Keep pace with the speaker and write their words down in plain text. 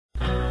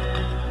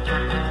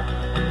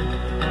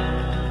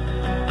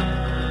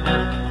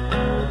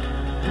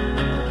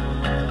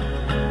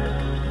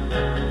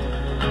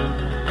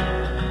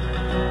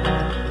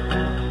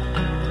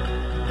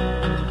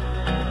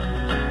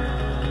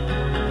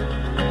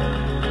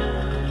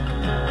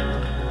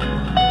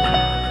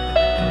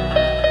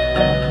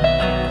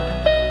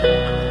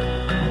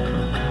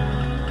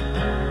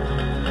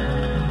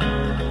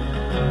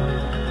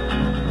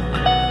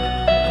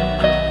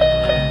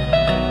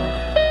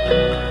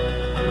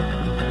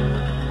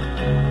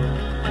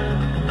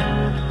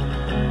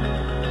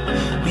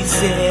We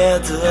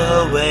sailed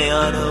away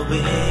on a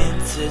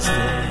winter's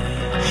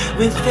day,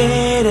 with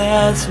fate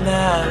as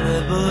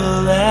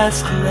malleable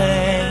as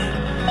clay,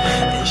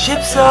 and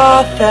ships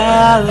are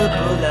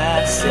fallible,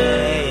 I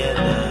say,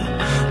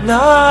 and the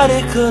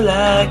nautical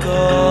like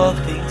all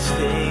things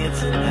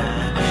fades, and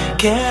I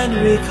can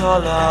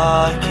recall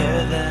our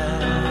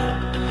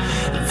caravel,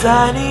 a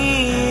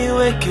tiny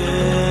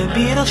wicker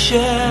beetle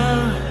shell,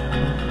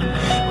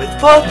 with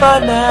 4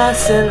 fine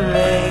masts and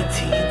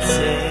 18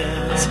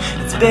 sails,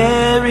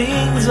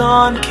 bearings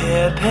on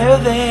Cape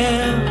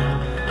Paravel.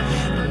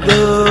 And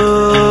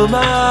oh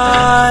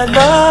my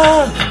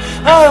love,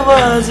 I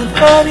was a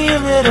funny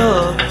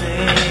little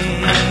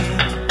thing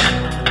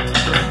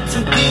to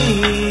be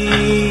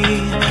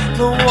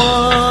the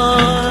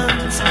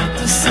ones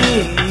to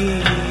see.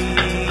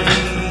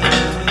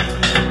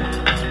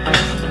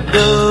 And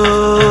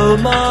oh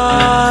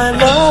my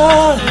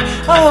love,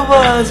 I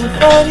was a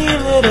funny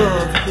little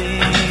thing.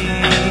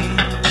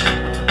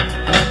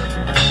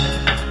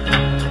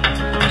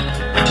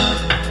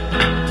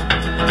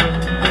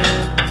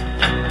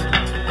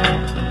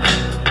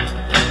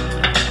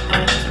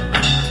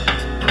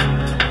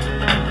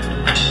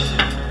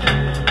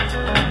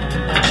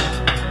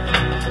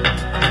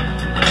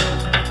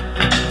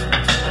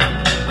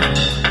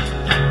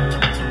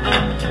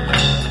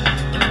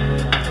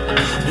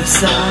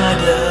 Beside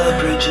the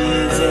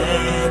bridges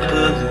and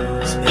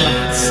balloons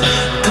makes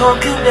tall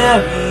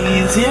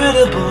canaries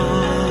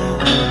irritable.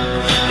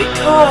 They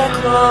caw and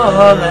claw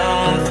all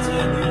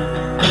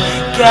afternoon.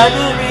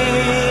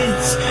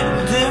 Canaries and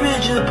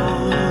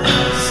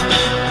dirigibles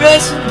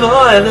brace and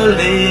boil the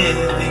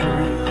living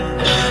room.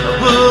 A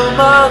boom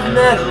of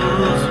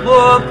metals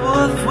warp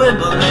with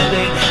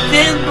Wimbledon, a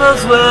thin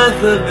bill's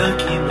worth of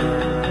Milky Moon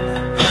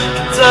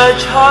can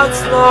touch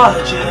hearts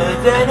larger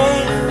than a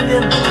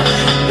thimble.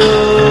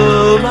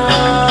 Oh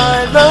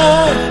my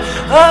love,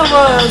 I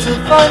was a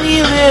funny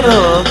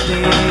little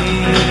thing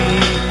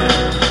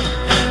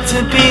to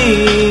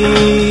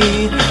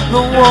be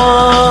the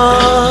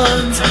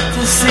ones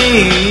to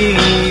see.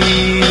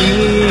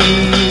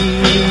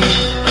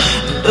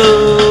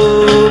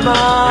 Oh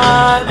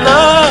my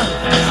love,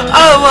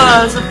 I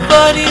was a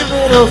funny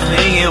little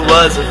thing. It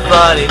was a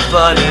funny,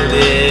 funny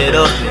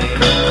little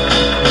thing.